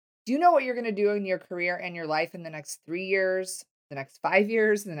Do you know what you're going to do in your career and your life in the next 3 years, the next 5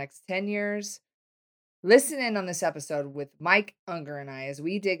 years, the next 10 years? Listen in on this episode with Mike Unger and I as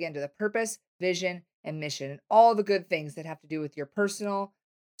we dig into the purpose, vision, and mission and all the good things that have to do with your personal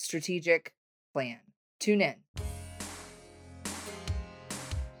strategic plan. Tune in.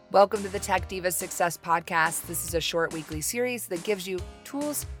 Welcome to the Tech Diva Success Podcast. This is a short weekly series that gives you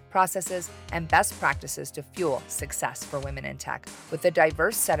tools, processes, and best practices to fuel success for women in tech, with a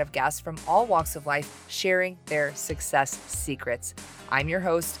diverse set of guests from all walks of life sharing their success secrets. I'm your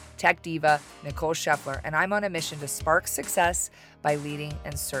host, Tech Diva Nicole Scheffler, and I'm on a mission to spark success by leading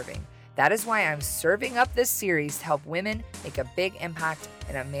and serving. That is why I'm serving up this series to help women make a big impact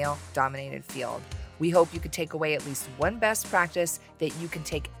in a male-dominated field. We hope you could take away at least one best practice that you can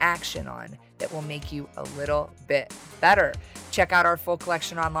take action on that will make you a little bit better. Check out our full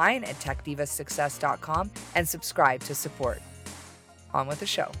collection online at techdivasuccess.com and subscribe to support. On with the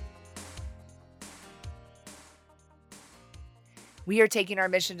show. We are taking our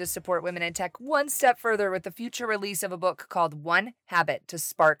mission to support women in tech one step further with the future release of a book called One Habit to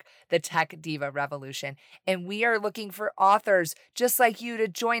Spark the Tech Diva Revolution. And we are looking for authors just like you to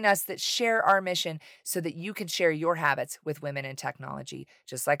join us that share our mission so that you can share your habits with women in technology.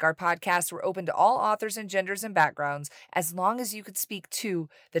 Just like our podcast, we're open to all authors and genders and backgrounds as long as you could speak to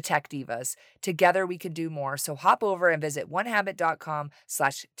the tech divas. Together we can do more. So hop over and visit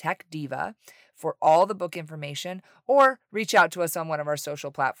onehabit.com/techdiva for all the book information, or reach out to us on one of our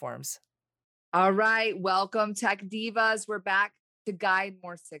social platforms. All right, welcome Tech Divas. We're back to guide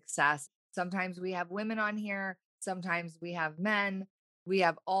more success. Sometimes we have women on here, sometimes we have men. We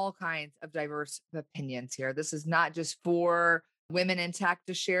have all kinds of diverse opinions here. This is not just for women in tech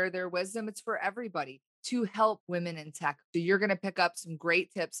to share their wisdom, it's for everybody to help women in tech. So you're going to pick up some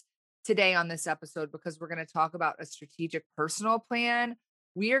great tips today on this episode because we're going to talk about a strategic personal plan.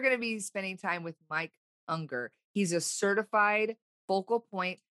 We are going to be spending time with Mike Unger. He's a certified focal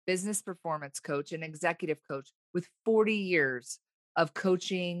point business performance coach and executive coach with 40 years of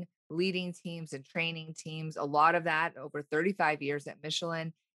coaching, leading teams and training teams. A lot of that over 35 years at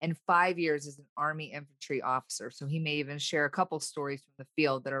Michelin and 5 years as an Army infantry officer. So he may even share a couple stories from the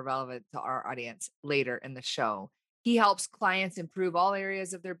field that are relevant to our audience later in the show. He helps clients improve all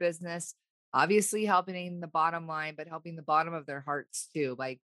areas of their business, obviously helping the bottom line, but helping the bottom of their hearts too,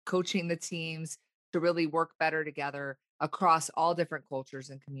 by coaching the teams to really work better together across all different cultures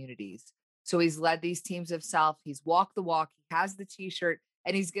and communities. So he's led these teams himself. He's walked the walk. He has the t-shirt,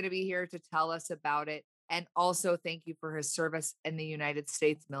 and he's going to be here to tell us about it. And also thank you for his service in the United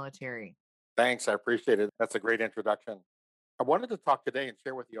States military. Thanks. I appreciate it. That's a great introduction. I wanted to talk today and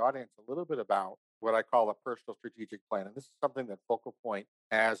share with the audience a little bit about what I call a personal strategic plan. And this is something that Focal Point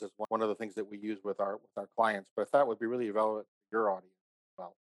has as one of the things that we use with our clients, but I thought it would be really relevant to your audience as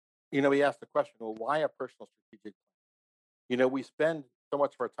well. We asked the question, well, why a personal strategic plan? We spend so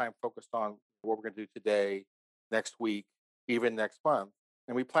much of our time focused on what we're going to do today, next week, even next month.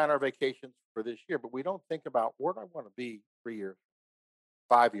 And we plan our vacations for this year, but we don't think about where do I want to be 3 years,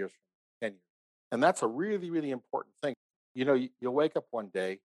 5 years, 10 years. And that's a really, really important thing. You'll wake up one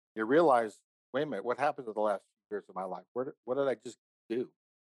day, you realize, wait a minute, what happened to the last few years of my life? What did I just do?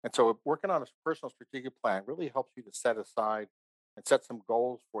 And so working on a personal strategic plan really helps you to set aside and set some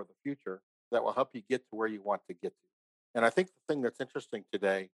goals for the future that will help you get to where you want to get to. And I think the thing that's interesting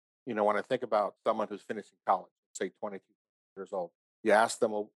today, when I think about someone who's finishing college, say 22 years old, you ask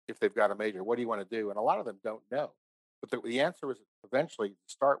them, well, if they've got a major, what do you want to do? And a lot of them don't know. But the answer is eventually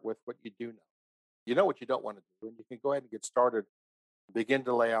start with what you do know. You know what you don't want to do, and you can go ahead and get started, begin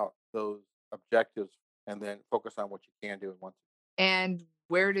to lay out those objectives, and then focus on what you can do and want to. And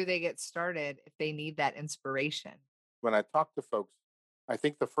where do they get started if they need that inspiration? When I talk to folks, I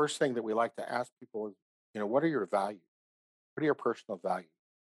think the first thing that we like to ask people is, what are your values? What are your personal values?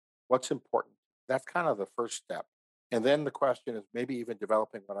 What's important? That's kind of the first step. And then the question is maybe even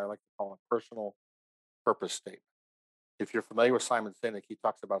developing what I like to call a personal purpose statement. If you're familiar with Simon Sinek, he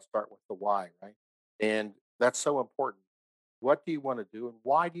talks about start with the why, right? And that's so important. What do you want to do and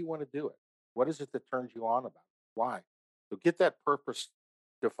why do you want to do it? What is it that turns you on about it? Why? So get that purpose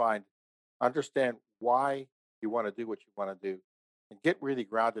defined, understand why you want to do what you want to do, and get really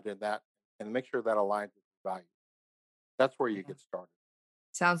grounded in that and make sure that aligns with your values. That's where you Yeah. get started.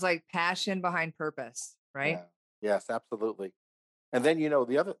 Sounds like passion behind purpose, right? Yeah. Yes, absolutely. And then,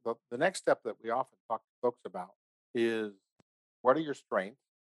 the next step that we often talk to folks about is what are your strengths?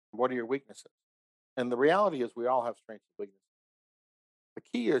 And what are your weaknesses? And the reality is we all have strengths and weaknesses. The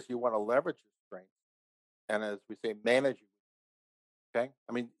key is you want to leverage your strengths and, as we say, manage your. Okay.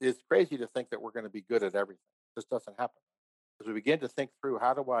 I mean, it's crazy to think that we're going to be good at everything. This doesn't happen. As we begin to think through,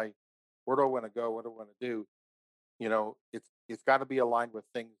 where do I want to go? What do I want to do? It's got to be aligned with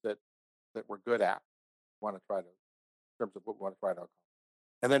things that we're good at. Want to try to, in terms of what we want to try to accomplish.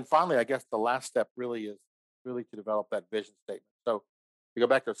 And then finally, I guess the last step really is really to develop that vision statement. So we go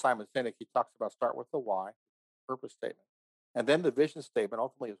back to Simon Sinek. He talks about start with the why, purpose statement, and then the vision statement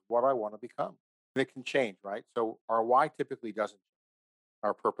ultimately is what I want to become. And it can change, right? So our why typically doesn't change.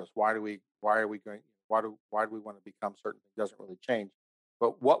 Our purpose. Why are we going? Why do we want to become certain things? Doesn't really change.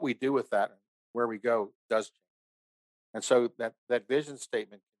 But what we do with that and where we go does change. And so that vision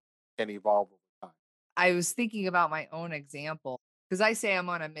statement can evolve over time. I was thinking about my own example because I say I'm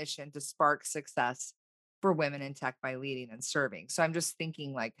on a mission to spark success for women in tech by leading and serving. So I'm just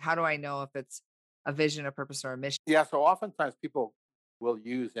thinking, like, how do I know if it's a vision, a purpose, or a mission? Yeah. So oftentimes people will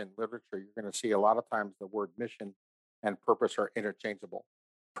use in literature, you're going to see a lot of times the word mission and purpose are interchangeable.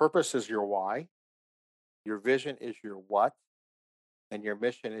 Purpose is your why, your vision is your what, and your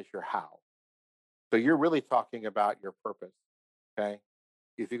mission is your how. So you're really talking about your purpose. Okay.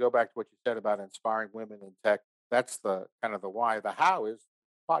 If you go back to what you said about inspiring women in tech, that's the kind of the why. The how is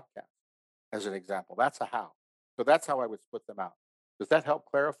podcast, as an example. That's a how. So that's how I would split them out. Does that help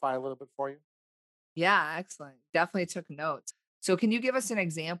clarify a little bit for you? Yeah, excellent. Definitely took notes. So can you give us an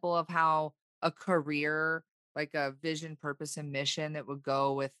example of how a career, like a vision, purpose, and mission that would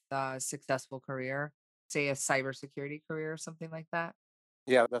go with a successful career, say a cybersecurity career or something like that?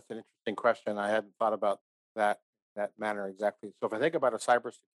 Yeah, that's an interesting question. I hadn't thought about that that manner exactly. So if I think about a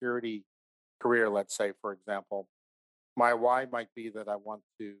cybersecurity career, let's say, for example, my why might be that I want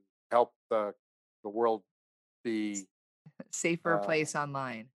to help the world be Safer uh, place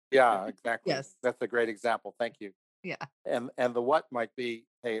online. yeah, exactly. Yes. That's a great example. Thank you. Yeah. And the what might be,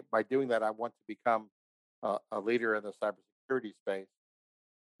 hey, by doing that, I want to become a leader in the cybersecurity space.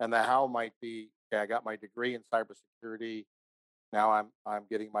 And the how might be, okay, I got my degree in cybersecurity. Now I'm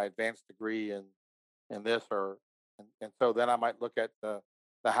getting my advanced degree in this, and so then I might look at the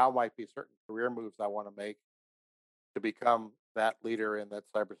how might be certain career moves I want to make to become that leader in that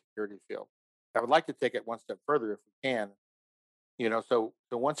cybersecurity field. I would like to take it one step further if we can. So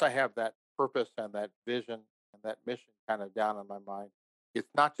once I have that purpose and that vision and that mission kind of down in my mind, it's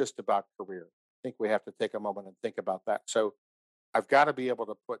not just about career. I think we have to take a moment and think about that. So I've got to be able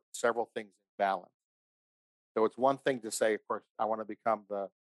to put several things in balance. So it's one thing to say, of course, I want to become the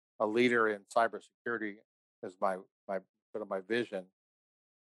a leader in cybersecurity as my sort of my vision.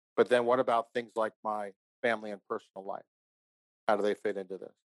 But then what about things like my family and personal life? How do they fit into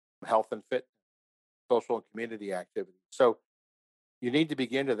this? Health and fitness, social and community activities. So you need to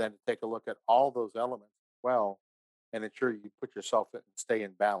begin to then take a look at all those elements as well and ensure you put yourself in and stay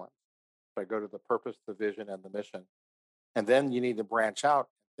in balance. So I go to the purpose, the vision, and the mission. And then you need to branch out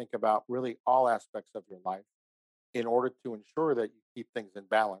and think about really all aspects of your life in order to ensure that you keep things in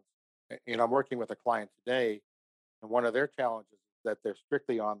balance. I'm working with a client today, and one of their challenges is that they're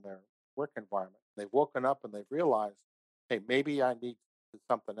strictly on their work environment. They've woken up and they've realized, hey, maybe I need to do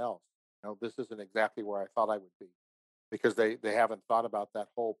something else. This isn't exactly where I thought I would be because they haven't thought about that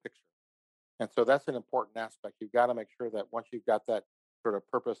whole picture. And so that's an important aspect. You've got to make sure that once you've got that sort of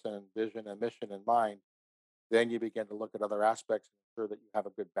purpose and vision and mission in mind, then you begin to look at other aspects and ensure that you have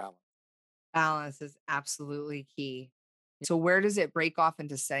a good balance. Balance is absolutely key. So where does it break off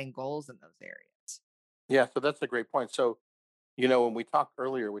into setting goals in those areas? Yeah, so that's a great point. So, when we talked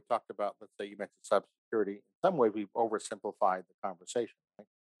earlier, we talked about, let's say you mentioned cybersecurity. In some way, we've oversimplified the conversation. Right?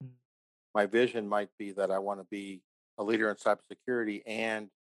 Mm. My vision might be that I want to be a leader in cybersecurity and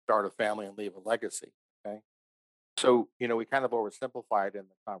start a family and leave a legacy. Okay. So, we kind of oversimplified in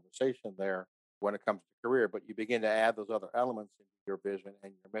the conversation there when it comes to career, but you begin to add those other elements into your vision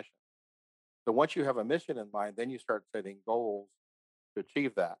and your mission. So once you have a mission in mind, then you start setting goals to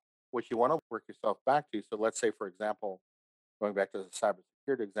achieve that, which you want to work yourself back to. So let's say, for example, going back to the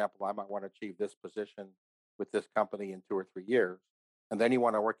cybersecurity example, I might want to achieve this position with this company in 2 or 3 years. And then you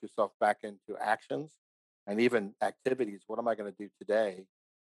want to work yourself back into actions and even activities. What am I going to do today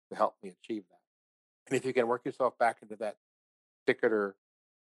to help me achieve that? And if you can work yourself back into that particular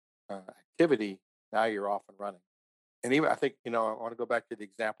activity, now you're off and running. And even I think, I want to go back to the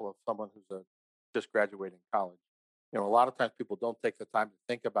example of someone who's just graduating college. A lot of times people don't take the time to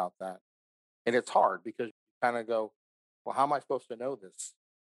think about that. And it's hard because you kind of go, well, how am I supposed to know this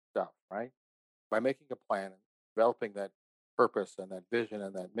stuff, right? By making a plan and developing that purpose and that vision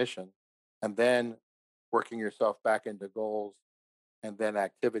and that mission, and then working yourself back into goals and then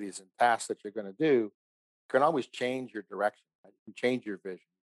activities and tasks that you're going to do, you can always change your direction. Right? You can change your vision,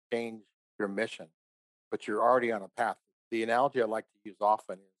 change your mission, but you're already on a path. The analogy I like to use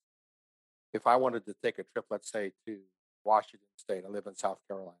often is if I wanted to take a trip, let's say to Washington State. I live in South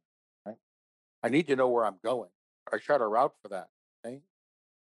Carolina, right? I need to know where I'm going. I chart a route for that. Okay.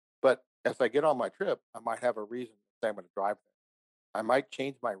 But as I get on my trip, I might have a reason to say I'm going to drive there. I might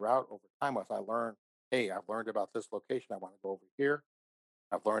change my route over time as I learn. Hey, I've learned about this location. I want to go over here.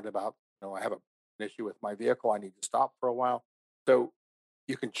 I've learned about, I have an issue with my vehicle. I need to stop for a while. So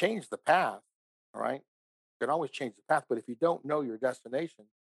you can change the path. All right. You can always change the path. But if you don't know your destination,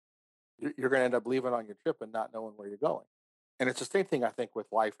 you're going to end up leaving on your trip and not knowing where you're going. And it's the same thing, I think, with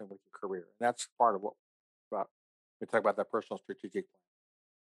life and with your career. And that's part of what about we talk about that personal strategic plan.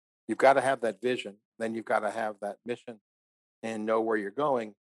 You've got to have that vision, then you've got to have that mission and know where you're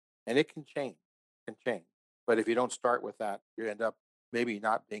going. And it can change, But if you don't start with that, you end up maybe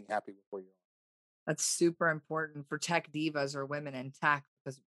not being happy with where you are. That's super important for tech divas or women in tech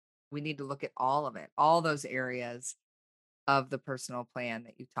because we need to look at all of it, all those areas of the personal plan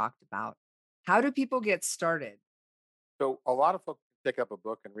that you talked about. How do people get started? So a lot of folks pick up a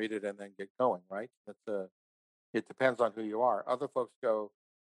book and read it and then get going, right? It depends on who you are. Other folks go,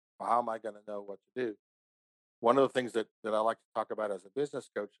 well, how am I going to know what to do? One of the things that I like to talk about as a business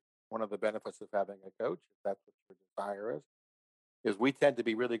coach, one of the benefits of having a coach, if that's what your desire is we tend to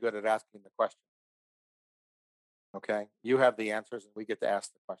be really good at asking the question. Okay. You have the answers and we get to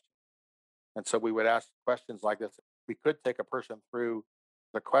ask the question. And so we would ask questions like this. We could take a person through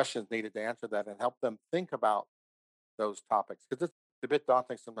the questions needed to answer that and help them think about those topics. Because it's a bit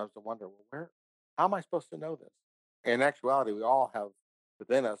daunting sometimes to wonder, well, how am I supposed to know this? In actuality, we all have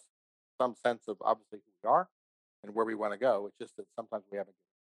within us some sense of obviously who we are and where we want to go. It's just that sometimes we haven't.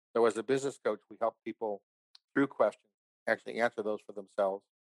 So as a business coach, we help people through questions actually answer those for themselves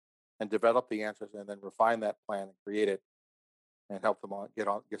and develop the answers and then refine that plan and create it and help them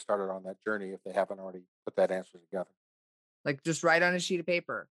get started on that journey if they haven't already put that answer together. Like just write on a sheet of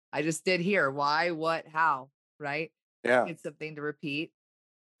paper. I just did here. Why, what, how, right? Yeah. It's something to repeat.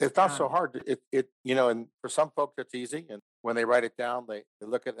 It's not so Um, hard. And for some folks it's easy. And when they write it down, they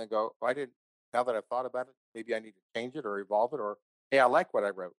look at it and go, "Oh, I didn't, now that I've thought about it, maybe I need to change it or evolve it, or hey, I like what I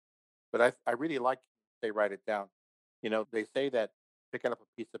wrote. But I really like they write it down. They say that picking up a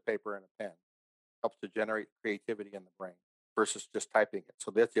piece of paper and a pen helps to generate creativity in the brain versus just typing it.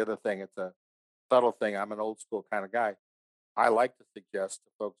 So that's the other thing. It's a subtle thing. I'm an old school kind of guy. I like to suggest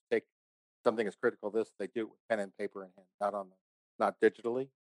to folks take something as critical as this, they do it with pen and paper in hand, not digitally.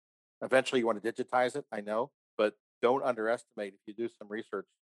 Eventually you want to digitize it, I know, but don't underestimate if you do some research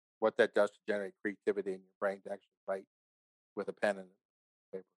what that does to generate creativity in your brain to actually write with a pen and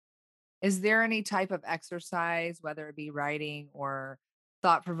paper. is there any type of exercise, whether it be writing or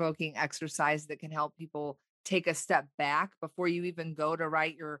thought provoking exercise that can help people take a step back before you even go to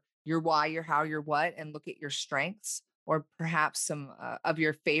write your why, your how, your what, and look at your strengths or perhaps some of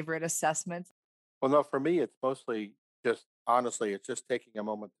your favorite assessments? Well, no, for me, it's mostly just honestly, it's just taking a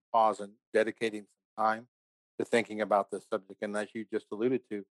moment to pause and dedicating some time to thinking about this subject. And as you just alluded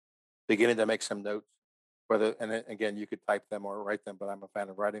to, beginning to make some notes, again, you could type them or write them, but I'm a fan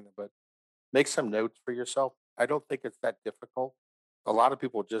of writing them. But make some notes for yourself. I don't think it's that difficult. A lot of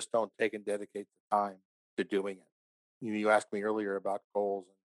people just don't take and dedicate the time to doing it. You asked me earlier about goals,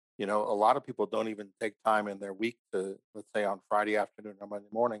 and a lot of people don't even take time in their week to, let's say, on Friday afternoon or Monday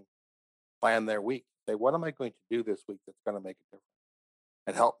morning, plan their week. Say, what am I going to do this week that's going to make a difference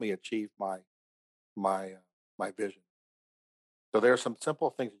and help me achieve my my vision? So there are some simple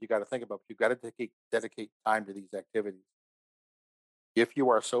things that you got to think about. But you've got to dedicate time to these activities. If you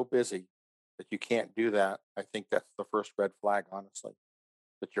are so busy that you can't do that, I think that's the first red flag, honestly,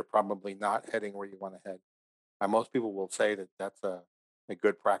 that you're probably not heading where you want to head. And most people will say that that's a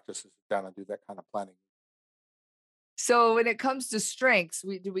good practice to sit down and do that kind of planning. So when it comes to strengths,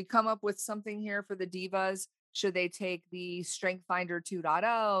 we come up with something here for the divas? Should they take the Strength Finder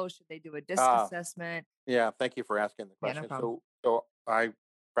 2.0? Should they do a disc Ah, assessment? yeah. Thank you for asking the Yeah, no question. problem. So I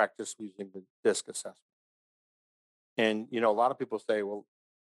practice using the DISC assessment, and a lot of people say, well,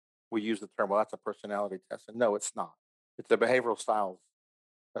 we use the term, well, that's a personality test, and no, it's not. It's a behavioral styles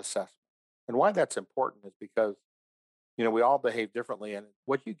assessment. And why that's important is because we all behave differently, and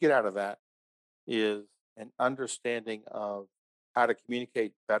what you get out of that is an understanding of how to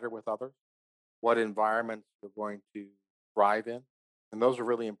communicate better with others, what environments you're going to thrive in. And those are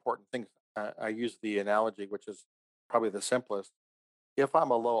really important things. I use the analogy, which is probably the simplest. If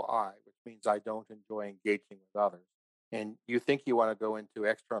I'm a low I, which means I don't enjoy engaging with others, and you think you want to go into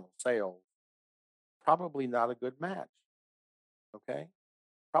external sales, probably not a good match. Okay.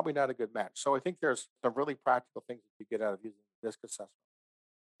 Probably not a good match. So I think there's some really practical things that you get out of using the DISC assessment.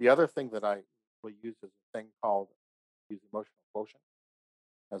 The other thing that I will use is a thing called use emotional quotient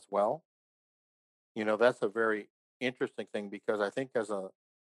as well. That's a very interesting thing because I think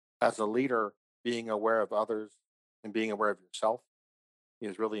as a leader, being aware of others and being aware of yourself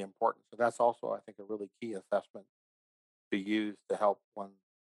is really important. So that's also, I think, a really key assessment to use to help one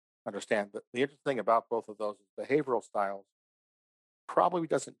understand. But the interesting thing about both of those is behavioral styles probably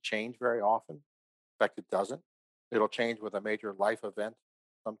doesn't change very often. In fact, it doesn't. It'll change with a major life event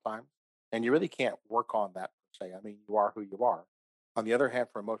sometimes. And you really can't work on that per se. I mean, you are who you are. On the other hand,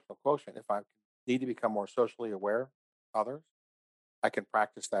 for emotional quotient, if I need to become more socially aware of others, I can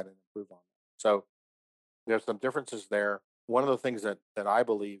practice that and improve on that. So there's some differences there. One of the things that I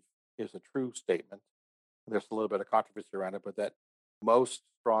believe is a true statement, there's a little bit of controversy around it, but that most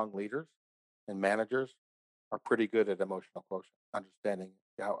strong leaders and managers are pretty good at emotional quotient, understanding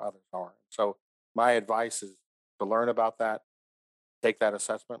how others are. So my advice is to learn about that, take that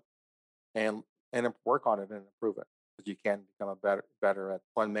assessment, and work on it and improve it, because you can become a better at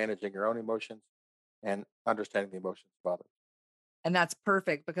one, managing your own emotions and understanding the emotions of others. And that's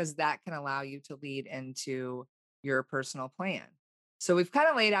perfect because that can allow you to lead into your personal plan. So we've kind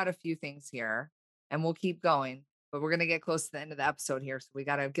of laid out a few things here and we'll keep going, but we're going to get close to the end of the episode here. So we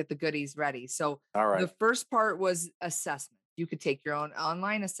got to get the goodies ready. So All the right. first part was assessment. You could take your own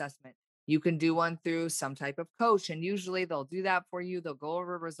online assessment. You can do one through some type of coach, and usually they'll do that for you. They'll go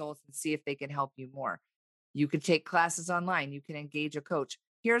over results and see if they can help you more. You could take classes online. You can engage a coach.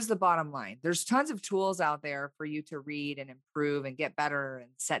 Here's the bottom line: there's tons of tools out there for you to read and improve and get better and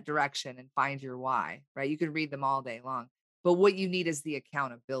set direction and find your why, right? You could read them all day long. But what you need is the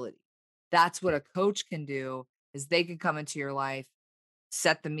accountability. That's what a coach can do, is they can come into your life,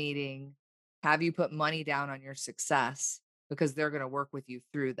 set the meeting, have you put money down on your success because they're going to work with you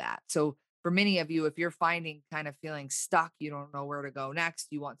through that. So for many of you, if you're finding kind of feeling stuck, you don't know where to go next,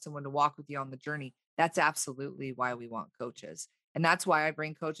 you want someone to walk with you on the journey. That's absolutely why we want coaches. And that's why I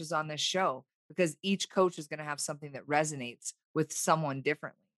bring coaches on this show, because each coach is going to have something that resonates with someone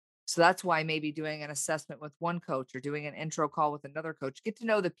differently. So that's why maybe doing an assessment with one coach or doing an intro call with another coach, get to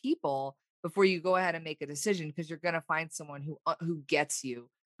know the people before you go ahead and make a decision, because you're going to find someone who gets you,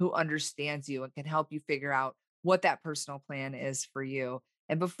 who understands you and can help you figure out what that personal plan is for you.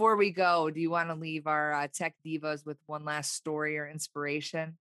 And before we go, do you want to leave our tech divas with one last story or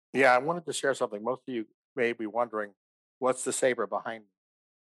inspiration? Yeah, I wanted to share something. Most of you may be wondering, what's the saber behind me?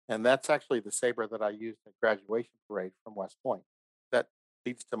 And that's actually the saber that I used at graduation parade from West Point. That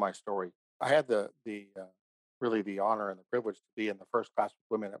leads to my story. I had the really the honor and the privilege to be in the first class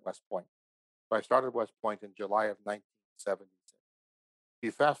with women at West Point. So I started West Point in July of 1976. If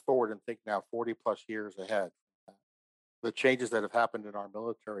you fast forward and think now 40 plus years ahead, the changes that have happened in our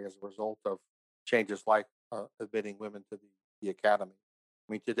military as a result of changes like admitting women to the academy.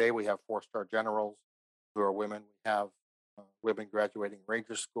 I mean, today we have four-star generals who are women. We have women graduating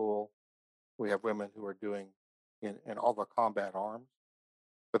Ranger School. We have women who are doing in all the combat arms.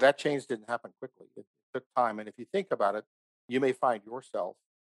 But that change didn't happen quickly. It took time. And if you think about it, you may find yourself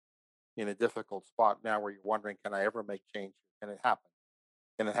in a difficult spot now where you're wondering, can I ever make change? Can it happen?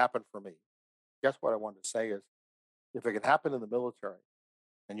 Can it happen for me? Guess what I wanted to say is, if it can happen in the military,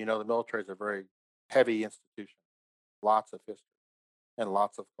 and the military is a very heavy institution, lots of history and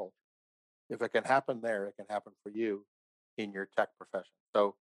lots of culture. If it can happen there, it can happen for you in your tech profession.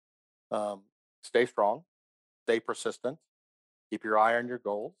 So um, stay strong, stay persistent, keep your eye on your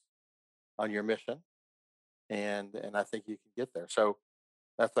goals, on your mission, and I think you can get there. So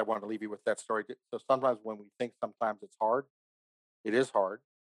that's I wanted to leave you with that story. So sometimes when we think sometimes it's hard, it is hard,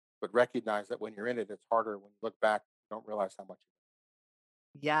 but recognize that when you're in it, it's harder. When you look back, you don't realize how much.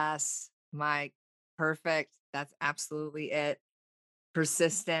 Yes, Mike. Perfect. That's absolutely it.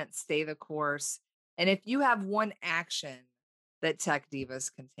 Persistent, stay the course. And if you have one action that tech divas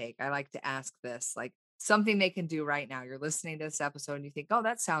can take, I like to ask this, like something they can do right now. You're listening to this episode and you think, oh,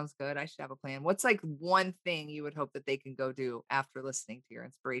 that sounds good. I should have a plan. What's like one thing you would hope that they can go do after listening to your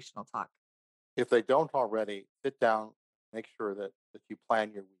inspirational talk? If they don't already, sit down, make sure that you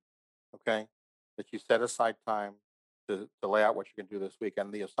plan your week, okay? That you set aside time to lay out what you can do this week.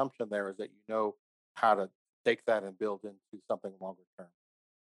 And the assumption there is that you know how to take that and build into something longer term.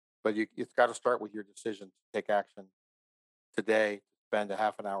 But it's got to start with your decision to take action today, to spend a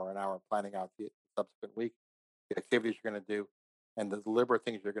half an hour planning out the subsequent week, the activities you're going to do, and the deliberate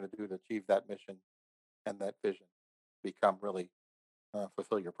things you're going to do to achieve that mission and that vision, become really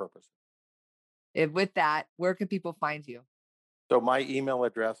fulfill your purpose. With that, where can people find you? So my email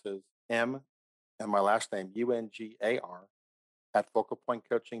address is m and my last name ungar at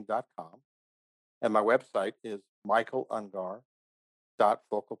focalpointcoaching.com, and my website is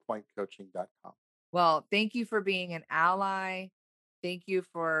michaelungar.focalpointcoaching.com. Well, thank you for being an ally, Thank you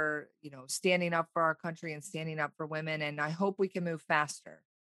for, standing up for our country and standing up for women. And I hope we can move faster.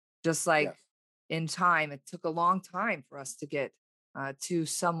 Just like Yes. in time, it took a long time for us to get to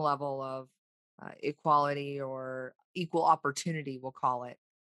some level of equality or equal opportunity, we'll call it,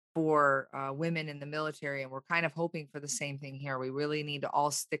 for women in the military. And we're kind of hoping for the same thing here. We really need to all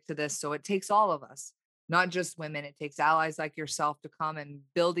stick to this. So it takes all of us, not just women. It takes allies like yourself to come and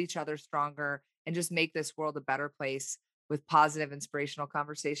build each other stronger and just make this world a better place with positive, inspirational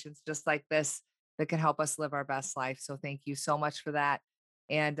conversations just like this that can help us live our best life. So thank you so much for that.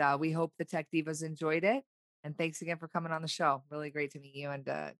 And we hope the Tech Divas enjoyed it. And thanks again for coming on the show. Really great to meet you and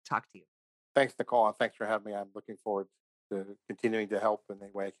talk to you. Thanks, Nicole, and thanks for having me. I'm looking forward to continuing to help in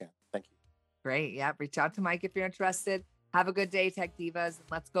any way I can. Thank you. Great. Yeah. Reach out to Mike if you're interested. Have a good day, Tech Divas. And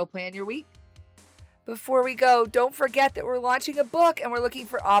let's go plan your week. Before we go, don't forget that we're launching a book and we're looking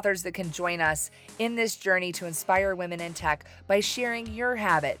for authors that can join us in this journey to inspire women in tech by sharing your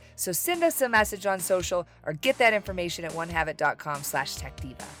habit. So send us a message on social or get that information at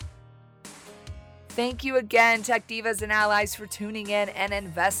onehabit.com/techdiva. Thank you again, Tech Divas and allies, for tuning in and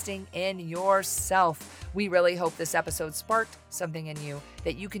investing in yourself. We really hope this episode sparked something in you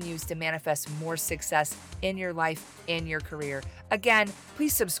that you can use to manifest more success in your life and your career. Again,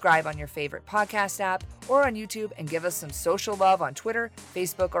 please subscribe on your favorite podcast app or on YouTube and give us some social love on Twitter,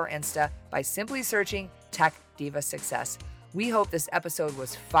 Facebook, or Insta by simply searching Tech Diva Success. We hope this episode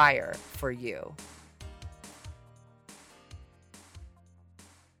was fire for you.